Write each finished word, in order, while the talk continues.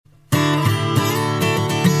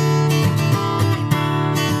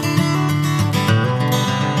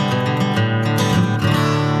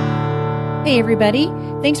Hey, everybody.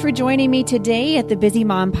 Thanks for joining me today at the Busy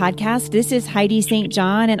Mom Podcast. This is Heidi St.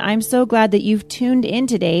 John, and I'm so glad that you've tuned in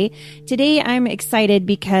today. Today, I'm excited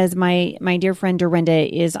because my dear friend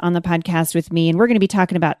Dorinda is on the podcast with me, and we're going to be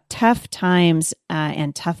talking about tough times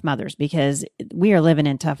and tough mothers, because we are living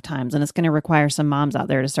in tough times, and it's going to require some moms out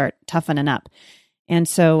there to start toughening up. And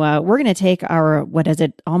so we're going to take our,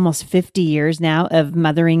 almost 50 years now of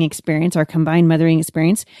mothering experience, our combined mothering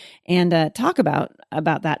experience, and talk about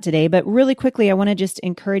that today. But really quickly, I want to just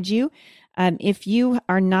encourage you, if you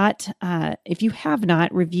have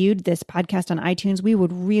not reviewed this podcast on iTunes, we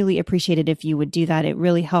would really appreciate it if you would do that. It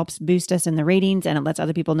really helps boost us in the ratings, and it lets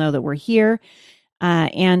other people know that we're here.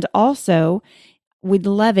 And also, we'd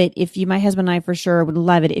love it if you, my husband and I for sure would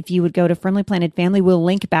love it if you would go to Firmly Planted Family. We'll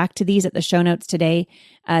link back to these at the show notes today,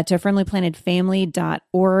 to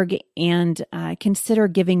firmlyplantedfamily.org, and consider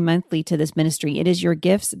giving monthly to this ministry. It is your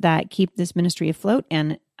gifts that keep this ministry afloat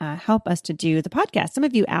and help us to do the podcast. Some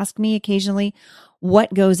of you ask me occasionally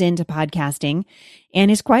what goes into podcasting,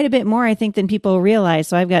 and it's quite a bit more, I think, than people realize.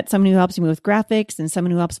 So I've got someone who helps me with graphics and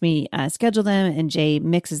someone who helps me schedule them, and Jay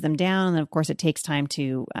mixes them down. And of course, it takes time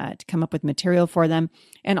to come up with material for them.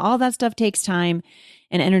 And all that stuff takes time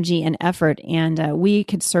and energy and effort. And we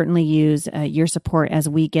could certainly use your support as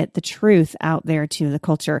we get the truth out there to the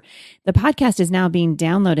culture. The podcast is now being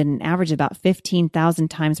downloaded an average about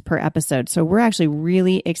 15,000 times per episode. So we're actually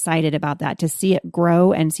really excited about that, to see it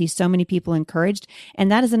grow and see so many people encouraged.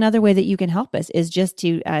 And that is another way that you can help us, is just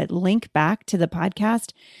to link back to the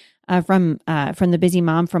podcast from the Busy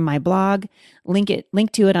Mom from my blog, link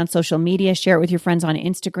to it on social media, share it with your friends on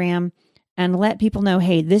Instagram, and let people know,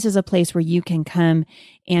 hey, this is a place where you can come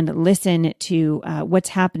and listen to what's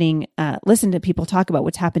happening, listen to people talk about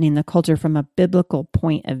what's happening in the culture from a biblical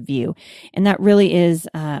point of view. And that really is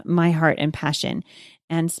my heart and passion.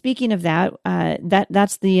 And speaking of that,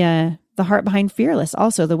 that's the heart behind Fearless,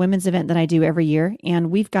 also the women's event that I do every year.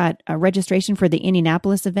 And we've got a registration for the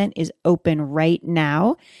Indianapolis event is open right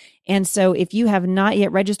now. And so if you have not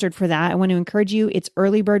yet registered for that, I want to encourage you. It's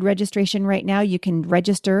early bird registration right now. You can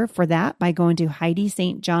register for that by going to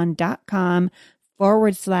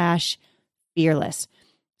HeidiSt.John.com/fearless.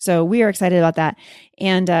 So we are excited about that,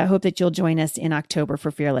 and hope that you'll join us in October for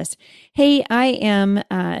Fearless. Hey, I am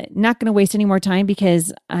not going to waste any more time,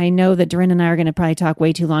 because I know that Dorinda and I are going to probably talk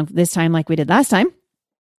way too long this time like we did last time.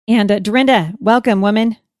 And Dorinda, welcome,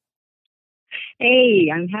 woman. Hey,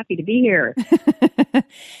 I'm happy to be here.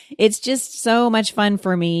 It's just so much fun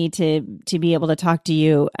for me to be able to talk to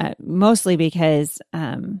you, mostly because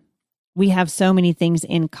we have so many things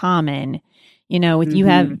in common. You know, with you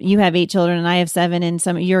have 8 children and I have 7, and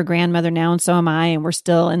you're a grandmother now, and so am I, and we're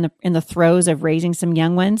still in the throes of raising some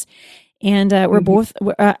young ones. And we're both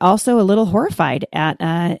also a little horrified at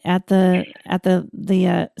the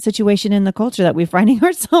situation in the culture that we're finding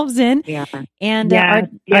ourselves in, and are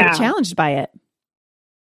challenged by it.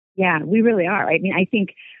 Yeah, we really are. I mean, I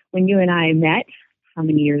think when you and I met, how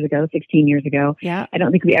many years ago? 16 years ago. Yeah. I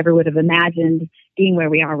don't think we ever would have imagined being where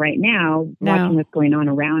we are right now, watching what's going on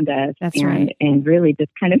around us. That's right. And really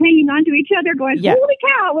just kind of hanging on to each other, going, holy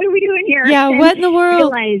cow, what are we doing here? Yeah, and what in the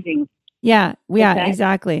world? Realizing. Yeah,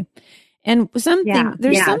 exactly. And there's something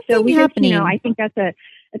happening. I think that's an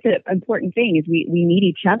important thing, is we need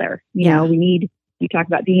each other. You know, we talk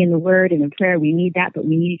about being in the Word and in prayer. We need that, but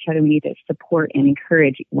we need each other. We need to support and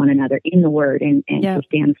encourage one another in the Word and to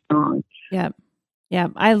stand strong. Yeah. Yeah.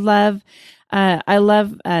 I love 1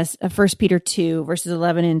 Peter 2 verses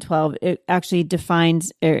 11 and 12. It actually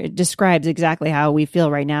describes exactly how we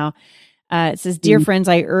feel right now. It says, "Dear friends,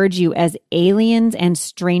 I urge you as aliens and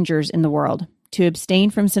strangers in the world to abstain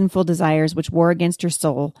from sinful desires which war against your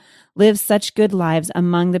soul. Live such good lives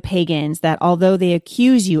among the pagans that although they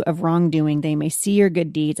accuse you of wrongdoing, they may see your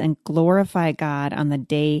good deeds and glorify God on the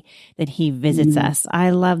day that he visits us."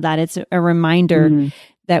 I love that. It's a reminder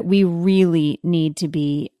that we really need to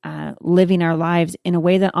be living our lives in a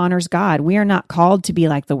way that honors God. We are not called to be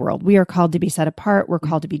like the world. We are called to be set apart. We're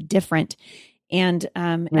called to be different. And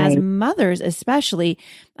as mothers, especially,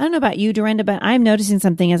 I don't know about you, Dorinda, but I'm noticing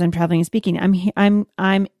something as I'm traveling and speaking.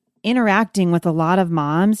 I'm interacting with a lot of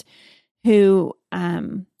moms who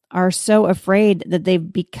are so afraid that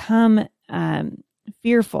they've become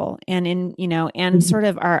fearful and sort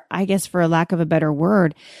of are, I guess, for a lack of a better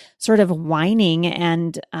word, sort of whining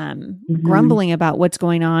and grumbling about what's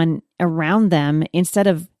going on around them, instead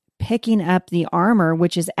of picking up the armor,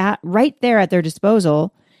 which is right there at their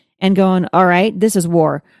disposal, and going, all right, this is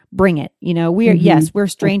war. Bring it. You know, we are, we're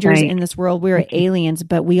strangers in this world. We're aliens,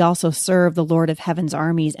 but we also serve the Lord of Heaven's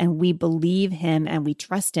armies, and we believe him and we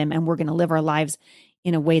trust him, and we're going to live our lives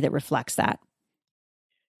in a way that reflects that.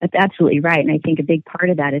 That's absolutely right. And I think a big part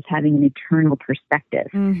of that is having an eternal perspective.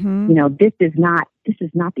 Mm-hmm. This is not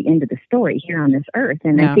the end of the story here on this earth.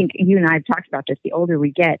 And No. I think you and I have talked about this. The older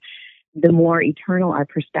we get, the more eternal our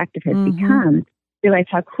perspective has become. Realize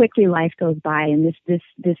how quickly life goes by, and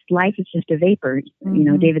this life is just a vapor.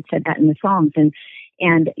 David said that in the Psalms,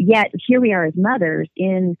 and yet here we are as mothers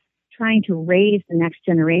in trying to raise the next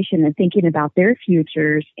generation and thinking about their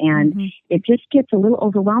futures, and it just gets a little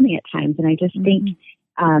overwhelming at times. And I just think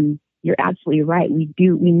you're absolutely right. We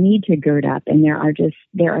need to gird up, and there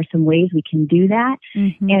are some ways we can do that.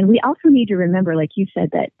 And we also need to remember, like you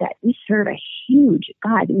said, that we serve a huge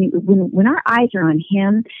God. I mean, when our eyes are on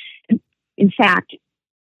Him. In fact,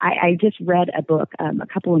 I just read a book a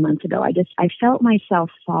couple of months ago. I felt myself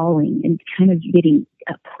falling and kind of getting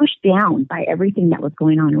pushed down by everything that was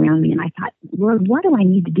going on around me. And I thought, Lord, what do I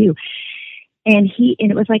need to do? And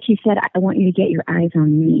it was like He said, I want you to get your eyes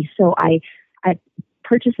on me. So I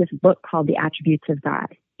purchased this book called The Attributes of God.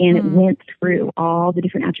 And it went through all the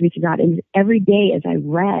different attributes of God. And every day as I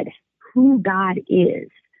read who God is,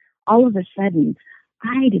 all of a sudden,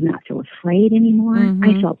 I did not feel afraid anymore.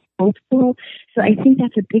 I felt hopeful. So I think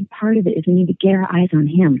that's a big part of it, is we need to get our eyes on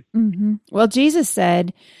Him. Well, Jesus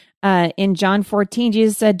said in John 14,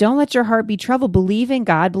 Jesus said, "Don't let your heart be troubled. Believe in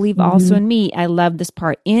God. Believe also in me." I love this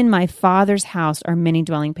part. "In my Father's house are many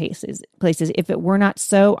dwelling places. If it were not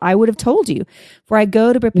so, I would have told you. For I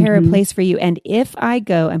go to prepare a place for you. And if I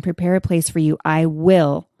go and prepare a place for you, I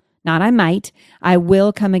will." Not I might, I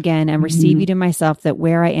will come again and receive you to myself, that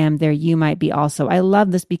where I am, there you might be also. I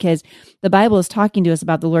love this because the Bible is talking to us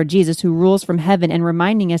about the Lord Jesus, who rules from heaven, and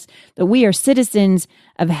reminding us that we are citizens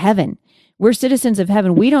of heaven. We're citizens of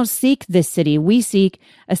heaven. We don't seek this city. We seek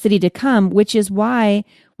a city to come, which is why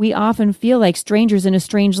we often feel like strangers in a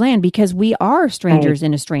strange land, because we are strangers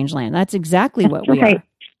in a strange land. That's exactly what we are.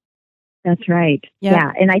 That's right.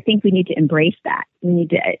 Yeah. And I think we need to embrace that. We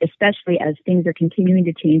need to, especially as things are continuing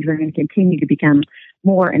to change, we're going to continue to become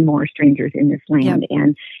more and more strangers in this land.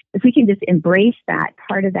 And if we can just embrace that,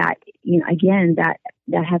 part of that, again, that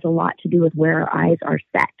has a lot to do with where our eyes are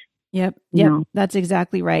set. Yep. That's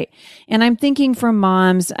exactly right. And I'm thinking for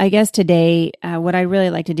moms, I guess today, what I really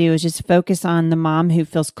like to do is just focus on the mom who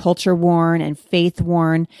feels culture worn and faith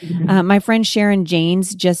worn. My friend Sharon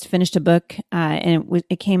Janes just finished a book, and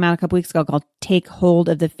it came out a couple weeks ago, called "Take Hold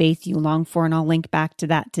of the Faith You Long For." And I'll link back to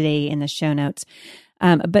that today in the show notes.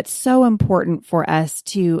 But so important for us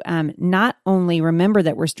to not only remember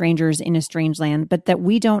that we're strangers in a strange land, but that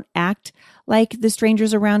we don't act like the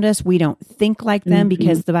strangers around us. We don't think like them,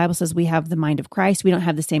 because the Bible says we have the mind of Christ. We don't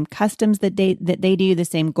have the same customs that they do, the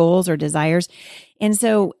same goals or desires. And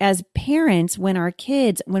so as parents,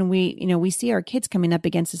 when we see our kids coming up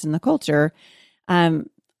against us in the culture, I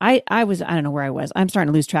don't know where I was. I'm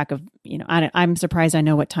starting to lose track of, I'm surprised I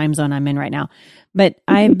know what time zone I'm in right now. But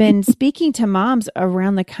I've been speaking to moms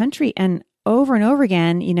around the country, and over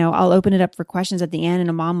again, I'll open it up for questions at the end, and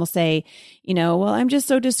a mom will say, well, I'm just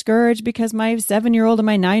so discouraged because my 7-year-old and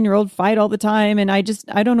my 9-year-old fight all the time, and I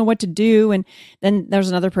don't know what to do. And then there's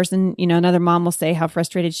another person, another mom will say how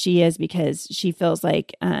frustrated she is because she feels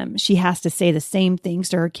like she has to say the same things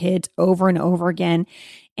to her kids over and over again.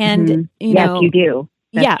 And, yes, you do.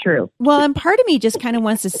 That's true. Well, and part of me just kind of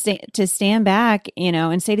wants to stand back,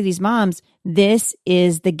 and say to these moms, this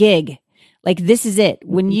is the gig. Like, this is it.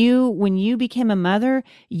 When you became a mother,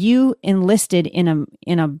 you enlisted in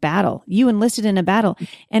a battle. You enlisted in a battle,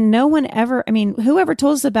 and no one ever, whoever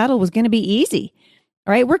told us the battle was going to be easy.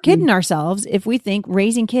 All right. We're kidding ourselves if we think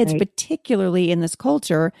raising kids, particularly in this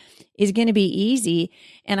culture, is going to be easy.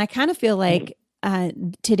 And I kind of feel like,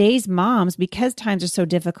 today's moms, because times are so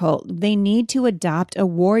difficult, they need to adopt a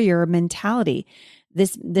warrior mentality.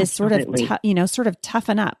 This sort of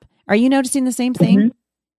toughen up. Are you noticing the same thing?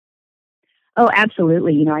 Oh,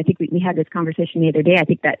 absolutely. I think we had this conversation the other day. I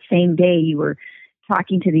think that same day you were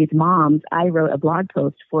talking to these moms, I wrote a blog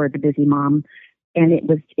post for The Busy Mom, and it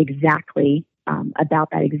was exactly about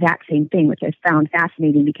that exact same thing, which I found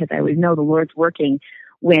fascinating, because I always know the Lord's working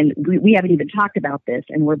when we haven't even talked about this,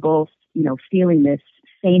 and we're both, feeling this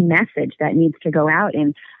same message that needs to go out.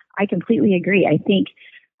 And I completely agree. I think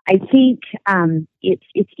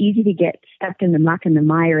it's easy to get stuck in the muck and the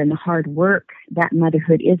mire and the hard work that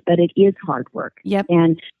motherhood is, but it is hard work. Yep.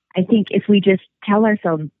 And I think if we just tell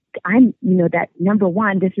ourselves, that number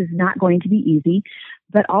one, this is not going to be easy,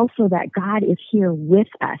 but also that God is here with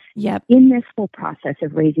us in this whole process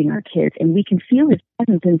of raising our kids, and we can feel His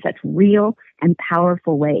presence in such real and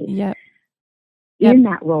powerful ways. Yep. in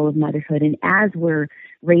that role of motherhood. And as we're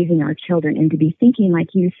raising our children, and to be thinking, like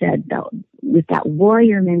you said, though, with that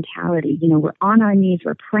warrior mentality, we're on our knees,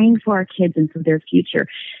 we're praying for our kids and for their future.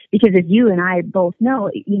 Because as you and I both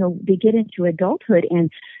know, they get into adulthood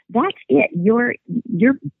and that's it. Your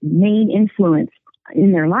main influence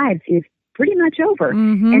in their lives is pretty much over.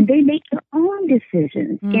 And they make their own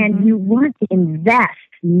decisions. And you want to invest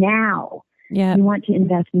now. Yeah. You want to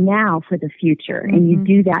invest now for the future. And you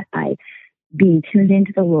do that by being tuned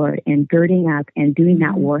into the Lord and girding up and doing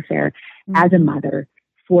that warfare as a mother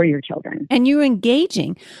for your children. And you're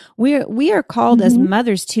engaging. We are called as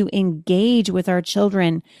mothers to engage with our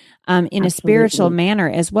children in a spiritual manner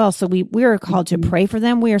as well. So we are called to pray for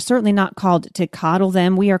them. We are certainly not called to coddle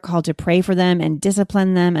them. We are called to pray for them and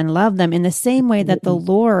discipline them and love them in the same way that the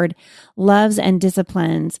Lord loves and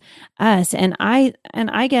disciplines us. And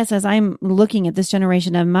I guess as I'm looking at this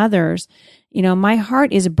generation of mothers, my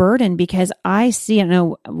heart is burdened because I see, I don't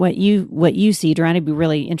know what you see, Duran. I'd be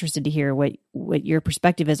really interested to hear what your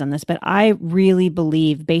perspective is on this, but I really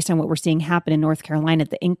believe, based on what we're seeing happen in North Carolina,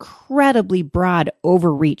 the incredibly broad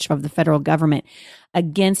overreach of the federal government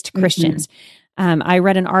against Christians. I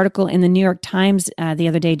read an article in the New York Times the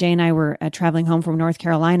other day. Jay and I were traveling home from North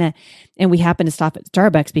Carolina, and we happened to stop at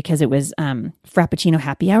Starbucks because it was Frappuccino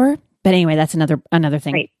happy hour. But anyway, that's another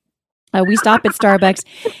thing. Right. We stop at Starbucks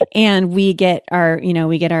and we get our,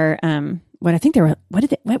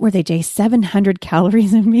 what were they, Jay? 700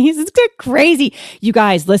 calories a piece. It's crazy. You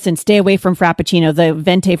guys, listen, stay away from Frappuccino. The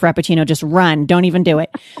Venti Frappuccino, just run. Don't even do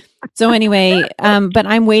it. So anyway, but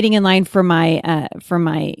I'm waiting in line for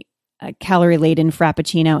my calorie-laden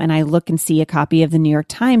Frappuccino, and I look and see a copy of the New York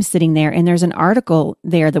Times sitting there, and there's an article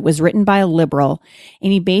there that was written by a liberal,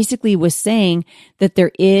 and he basically was saying that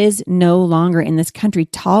there is no longer in this country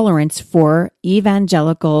tolerance for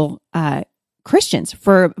evangelical Christians,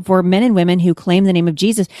 for men and women who claim the name of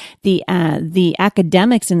Jesus. The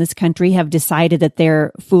academics in this country have decided that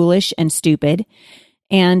they're foolish and stupid,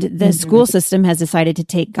 and the school system has decided to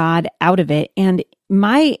take God out of it. And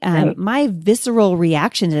my visceral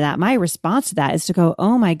reaction to that, my response to that is to go,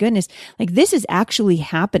 oh my goodness, like this is actually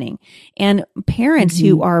happening. And parents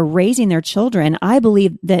who are raising their children, I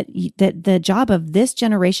believe that the job of this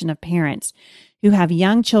generation of parents who have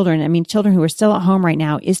young children, children who are still at home right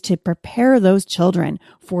now, is to prepare those children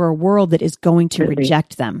for a world that is going to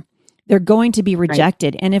reject them. They're going to be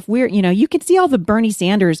rejected. Right. And if we're, you can see all the Bernie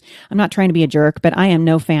Sanders. I'm not trying to be a jerk, but I am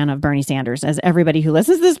no fan of Bernie Sanders, as everybody who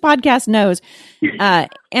listens to this podcast knows.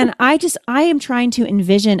 And I am trying to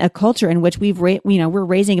envision a culture in which we're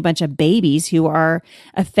raising a bunch of babies who are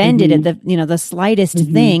offended at the slightest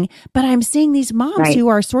thing. But I'm seeing these moms who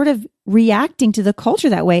are sort of reacting to the culture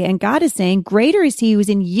that way. And God is saying, greater is he who is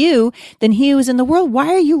in you than he who is in the world. Why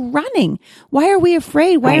are you running? Why are we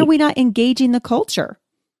afraid? Why are we not engaging the culture?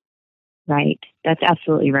 Right. That's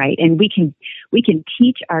absolutely right. And we can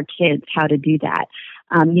teach our kids how to do that.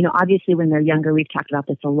 Obviously when they're younger, we've talked about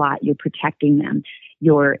this a lot. You're protecting them.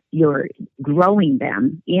 You're growing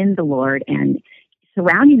them in the Lord and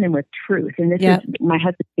surrounding them with truth. And this is, my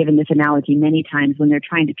husband's given this analogy many times when they're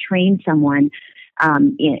trying to train someone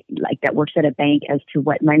like that works at a bank as to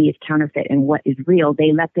what money is counterfeit and what is real.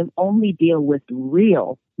 They let them only deal with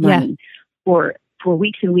real money for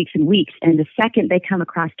weeks and weeks and weeks. And the second they come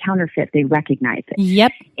across counterfeit, they recognize it.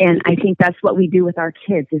 Yep. And I think that's what we do with our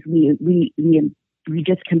kids is we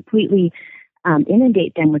just completely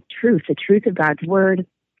inundate them with truth, the truth of God's word.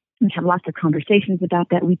 We have lots of conversations about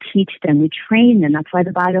that. We teach them, we train them. That's why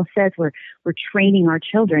the Bible says we're training our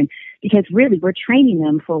children, because really we're training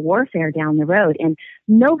them for warfare down the road. And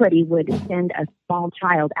nobody would send a small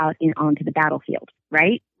child out onto the battlefield,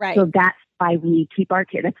 right? Right. So that's why we keep our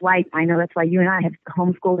kids. That's why you and I have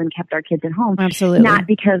homeschooled and kept our kids at home. Absolutely. Not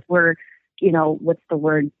because we're, what's the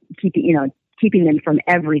word, keeping them from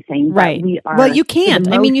everything. Right. We are, well, you can't.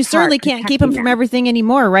 You certainly can't keep them from everything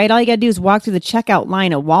anymore, right? All you got to do is walk through the checkout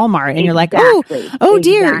line at Walmart and you're like, oh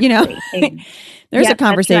dear, there's a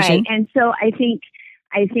conversation. Right. And so I think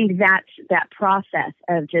that process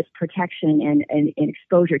of just protection and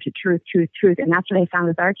exposure to truth. And that's what I found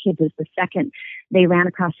with our kids is the second they ran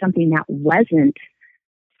across something that wasn't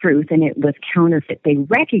truth and it was counterfeit, they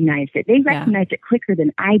recognized it. They recognized it quicker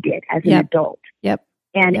than I did as an adult. Yep.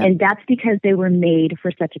 And that's because they were made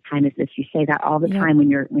for such a time as this. You say that all the time when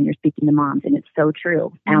you're speaking to moms, and it's so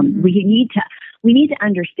true. We we need to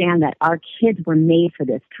understand that our kids were made for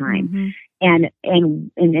this time. Mm-hmm. And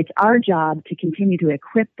it's our job to continue to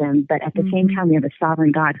equip them, but at the same time, we have a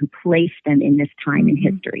sovereign God who placed them in this time in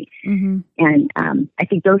history. And I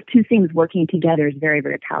think those two things working together is very,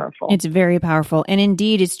 very powerful. It's very powerful. And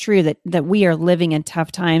indeed, it's true that we are living in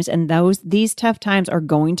tough times, and these tough times are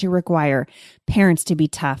going to require parents to be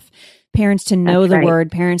tough. Parents to know the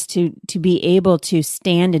word, parents to be able to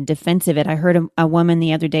stand in defense of it. I heard a woman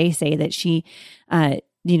the other day say that she,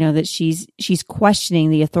 that she's questioning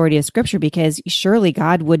the authority of Scripture, because surely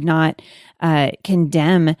God would not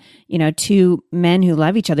condemn, two men who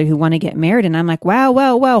love each other, who want to get married. And I'm like, wow,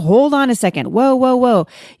 hold on a second. Whoa.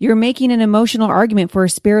 You're making an emotional argument for a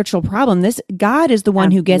spiritual problem. God is the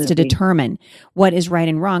one who gets to determine what is right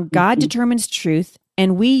and wrong. God determines truth.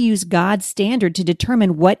 And we use God's standard to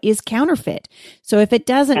determine what is counterfeit. So if it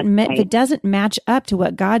doesn't match up to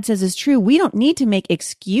what God says is true, we don't need to make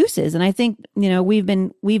excuses. And I think we've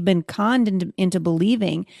been conned into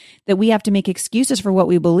believing that we have to make excuses for what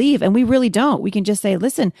we believe, and we really don't. We can just say,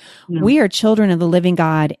 "Listen, we are children of the living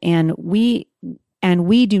God, and we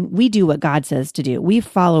do what God says to do. We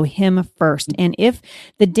follow Him first. And if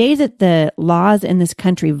the day that the laws in this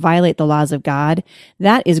country violate the laws of God,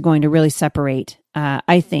 that is going to really separate,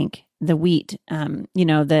 I think, the wheat,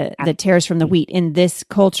 the tares from the wheat in this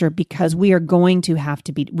culture, because we are going to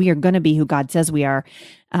be who God says we are,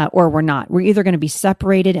 or we're not. We're either going to be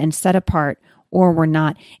separated and set apart, or we're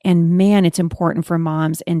not. And man, it's important for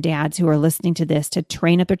moms and dads who are listening to this to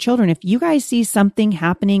train up their children. If you guys see something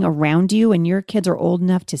happening around you and your kids are old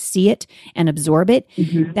enough to see it and absorb it,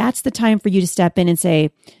 that's the time for you to step in and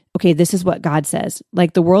say, okay, this is what God says.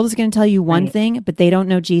 Like, the world is going to tell you one thing, but they don't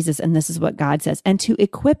know Jesus, and this is what God says. And to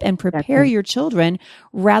equip and prepare your children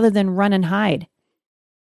rather than run and hide.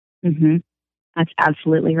 That's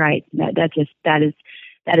absolutely right. That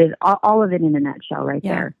is all of it in a nutshell right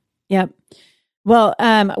there. Yep. Well,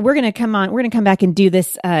 we're going to come back and do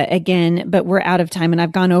this again, but we're out of time, and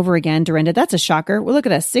I've gone over again, Dorinda. That's a shocker. Well, look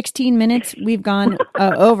at us, 16 minutes. We've gone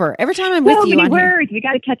over. Every time I'm with you many on words. We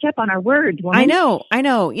got to catch up on our words, woman. I know.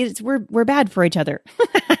 We're bad for each other.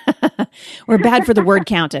 We're bad for the word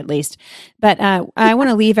count, at least. But I want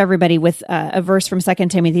to leave everybody with a verse from 2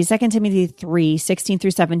 Timothy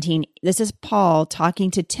 3:16-17. This is Paul talking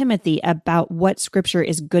to Timothy about what Scripture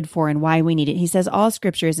is good for and why we need it. He says, all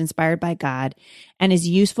Scripture is inspired by God and is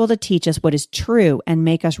useful to teach us what is true and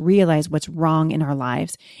make us realize what's wrong in our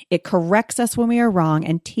lives. It corrects us when we are wrong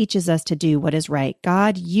and teaches us to do what is right.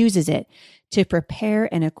 God uses it to prepare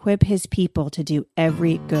and equip His people to do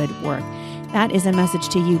every good work. That is a message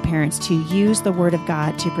to you, parents, to use the Word of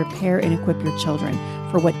God to prepare and equip your children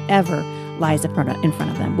for whatever lies in front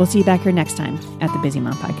of them. We'll see you back here next time at the Busy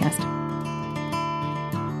Mom Podcast.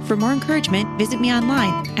 For more encouragement, visit me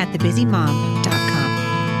online at thebusymom.com.